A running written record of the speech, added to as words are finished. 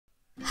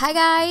Hi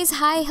guys,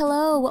 hi,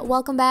 hello,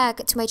 welcome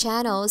back to my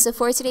channel. So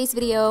for today's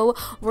video,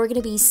 we're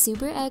gonna be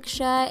super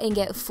extra and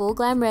get full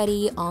glam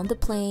ready on the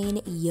plane.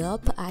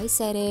 Yup, I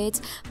said it.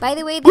 By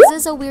the way, this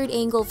is a weird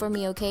angle for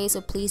me, okay? So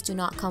please do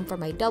not come for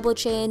my double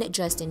chin,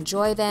 just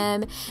enjoy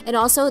them. And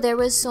also, there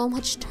was so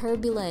much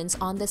turbulence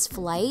on this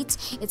flight.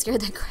 It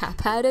scared the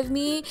crap out of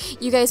me.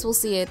 You guys will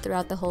see it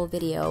throughout the whole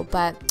video.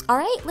 But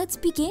alright, let's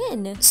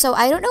begin. So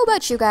I don't know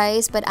about you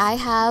guys, but I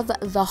have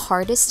the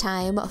hardest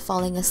time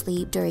falling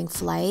asleep during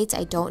flights.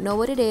 I don't know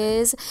what it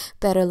is.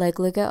 Better like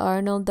look at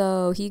Arnold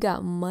though. He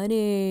got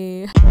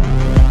money.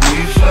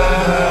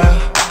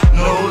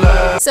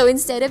 So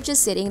instead of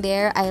just sitting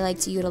there, I like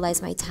to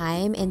utilize my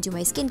time and do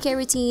my skincare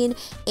routine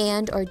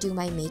and or do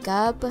my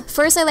makeup.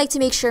 First, I like to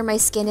make sure my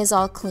skin is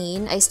all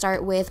clean. I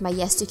start with my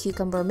Yes to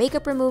Cucumber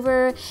makeup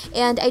remover,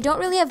 and I don't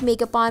really have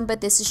makeup on,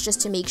 but this is just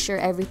to make sure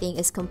everything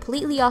is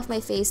completely off my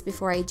face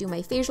before I do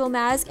my facial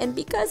mask. And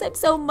because I'm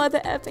so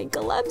mother effing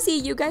clumsy,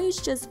 you guys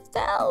just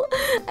fell.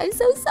 I'm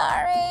so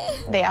sorry.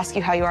 They ask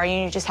you how you are,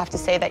 and you just have to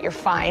say that you're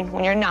fine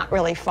when you're not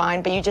really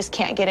fine, but you just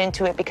can't get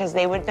into it because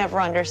they would never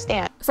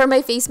understand. For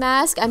my face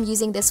mask, I'm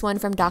using this one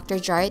from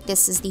Jart.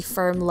 This is the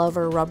Firm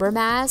Lover Rubber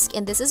Mask,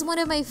 and this is one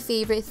of my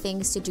favorite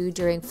things to do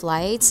during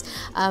flights.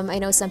 I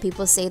know some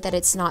people say that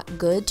it's not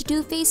good to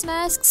do face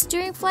masks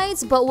during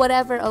flights, but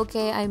whatever,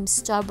 okay, I'm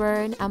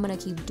stubborn. I'm gonna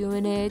keep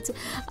doing it.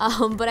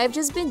 But I've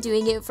just been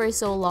doing it for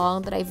so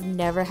long that I've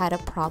never had a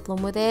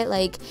problem with it.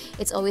 Like,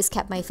 it's always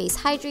kept my face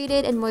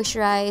hydrated and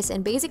moisturized,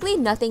 and basically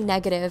nothing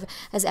negative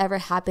has ever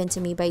happened to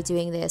me by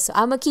doing this. So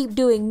I'm gonna keep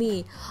doing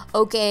me,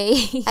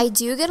 okay? I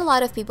do get a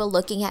lot of people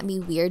looking at me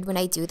weird when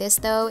I do this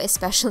though,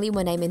 especially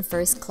when I'm in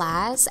first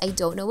class. I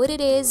don't know what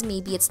it is.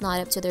 Maybe it's not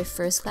up to their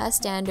first class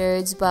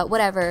standards, but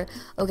whatever.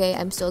 Okay,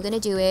 I'm still gonna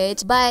do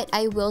it. But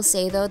I will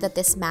say though that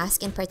this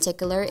mask in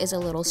particular is a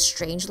little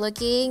strange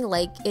looking.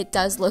 Like, it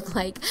does look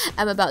like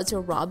I'm about to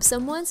rob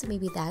someone, so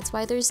maybe that's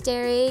why they're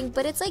staring.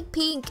 But it's like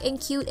pink and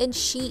cute and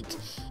chic.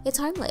 It's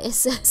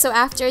harmless. So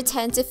after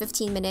 10 to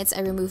 15 minutes,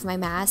 I remove my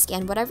mask,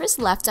 and whatever's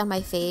left on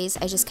my face,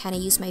 I just kind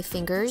of use my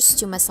fingers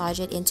to massage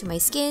it into my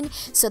skin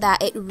so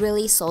that it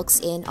really soaks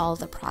in all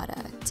the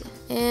product.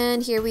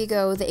 And here we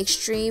go, the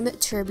extreme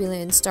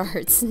turbulence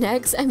starts.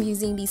 Next, I'm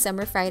using the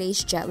Summer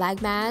Fridays jet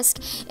lag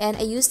mask, and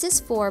I use this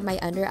for my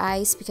under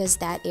eyes because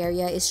that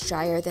area is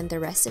drier than the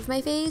rest of my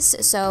face,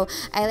 so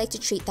I like to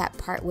treat that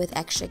part with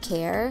extra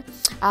care.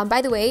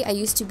 By the way, I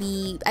used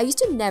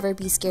to never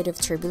be scared of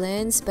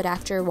turbulence, but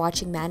after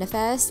watching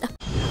Manifest,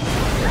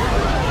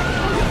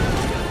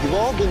 you've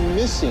all been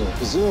missing,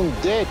 presumed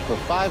dead for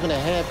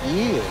 5.5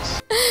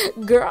 years.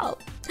 Girl,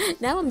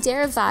 now I'm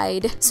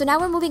terrified. So now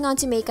we're moving on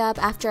to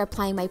makeup. After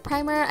applying my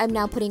primer, I'm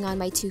now putting on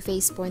my Too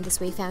Faced Born This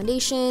Way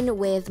foundation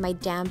with my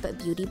damp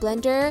beauty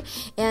blender.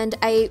 And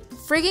I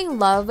frigging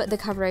love the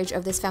coverage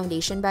of this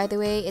foundation, by the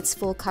way. It's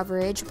full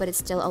coverage, but it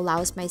still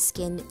allows my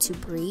skin to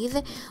breathe,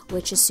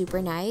 which is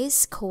super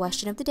nice.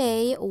 Question of the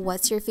day,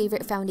 what's your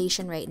favorite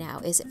foundation right now?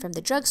 Is it from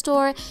the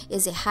drugstore?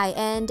 Is it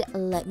high-end?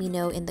 Let me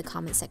know in the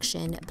comment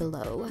section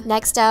below.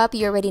 Next up,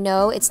 you already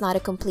know it's not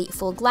a complete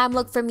full glam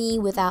look for me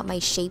without my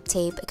Shape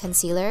Tape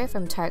concealer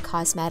from Tarte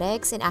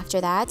Cosmetics, and after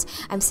that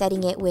I'm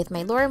setting it with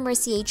my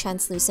Mercier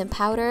translucent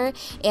powder.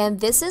 And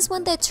this is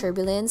when the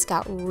turbulence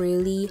got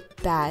really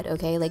bad,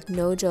 okay, like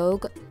no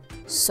joke,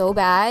 so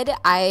bad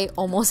I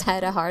almost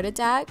had a heart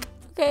attack.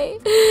 Okay,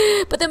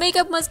 but the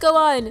makeup must go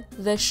on.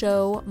 The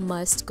show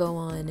must go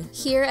on.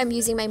 Here, I'm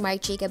using my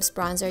Marc Jacobs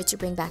bronzer to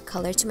bring back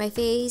color to my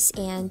face,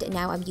 and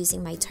now I'm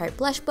using my Tarte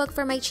blush book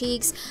for my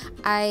cheeks.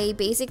 I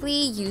basically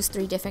use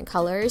 3 different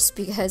colors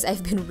because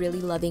I've been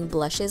really loving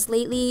blushes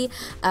lately.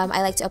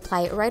 I like to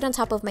apply it right on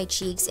top of my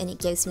cheeks, and it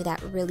gives me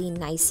that really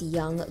nice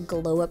young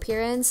glow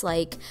appearance,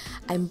 like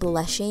I'm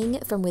blushing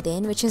from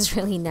within, which is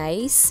really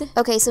nice.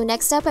 Okay, so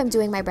next up, I'm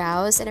doing my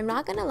brows, and I'm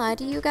not gonna lie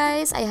to you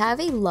guys, I have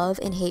a love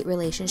and hate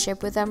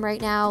relationship with them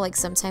right now. Like,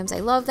 sometimes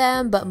I love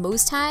them, but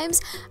most times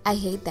I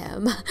hate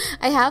them.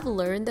 I have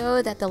learned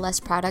though that the less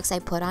products I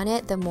put on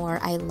it, the more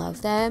I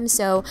love them.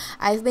 So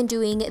I've been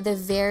doing the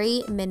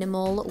very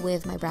minimal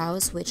with my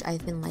brows, which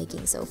I've been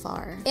liking so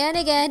far. And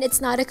again, it's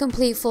not a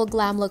complete full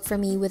glam look for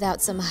me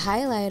without some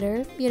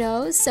highlighter, you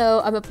know,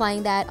 so I'm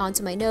applying that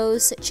onto my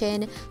nose,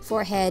 chin,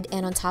 forehead,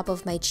 and on top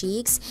of my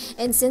cheeks.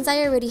 And since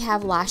I already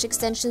have lash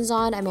extensions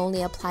on, I'm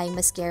only applying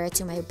mascara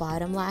to my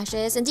bottom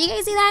lashes. And do you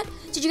guys see that?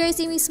 Did you guys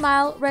see me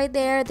smile right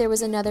there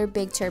was another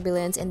big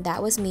turbulence, and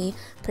that was me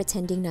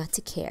pretending not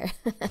to care.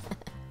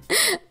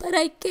 But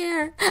I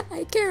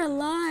care a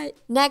lot.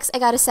 Next, I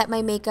gotta set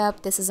my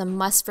makeup. This is a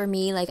must for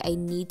me. Like, I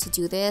need to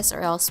do this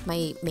or else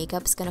my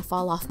makeup's gonna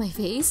fall off my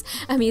face.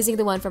 I'm using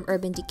the one from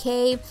Urban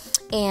Decay,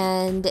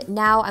 and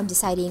now I'm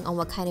deciding on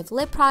what kind of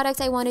lip product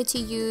I wanted to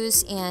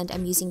use, and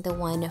I'm using the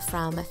one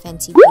from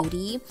Fenty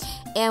Beauty.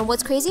 And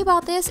what's crazy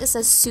about this is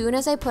as soon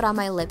as I put on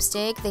my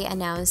lipstick, they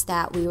announced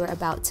that we were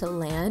about to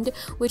land,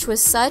 which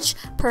was such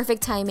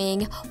perfect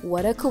timing.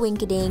 What a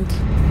coinkydink.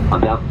 On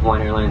behalf of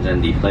Hawaiian Airlines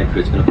and the flight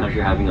crew, it's been a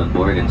pleasure having you on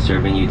board and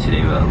serving you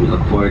today. We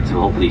look forward to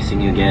hopefully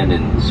seeing you again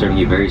and serving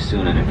you very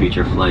soon on a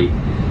future flight.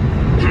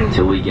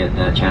 Until we get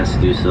that chance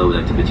to do so, we'd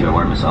like to bid you a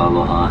warm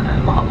aloha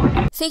and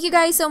mahalo. Thank you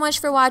guys so much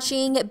for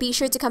watching. Be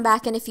sure to come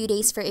back in a few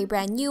days for a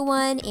brand new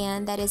one.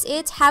 And that is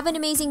it. Have an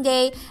amazing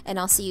day, and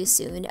I'll see you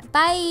soon.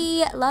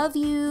 Bye. Love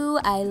you.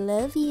 I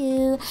love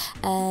you.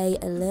 I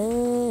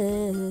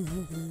love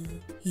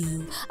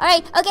you.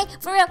 Alright, okay,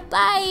 for real.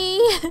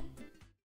 Bye.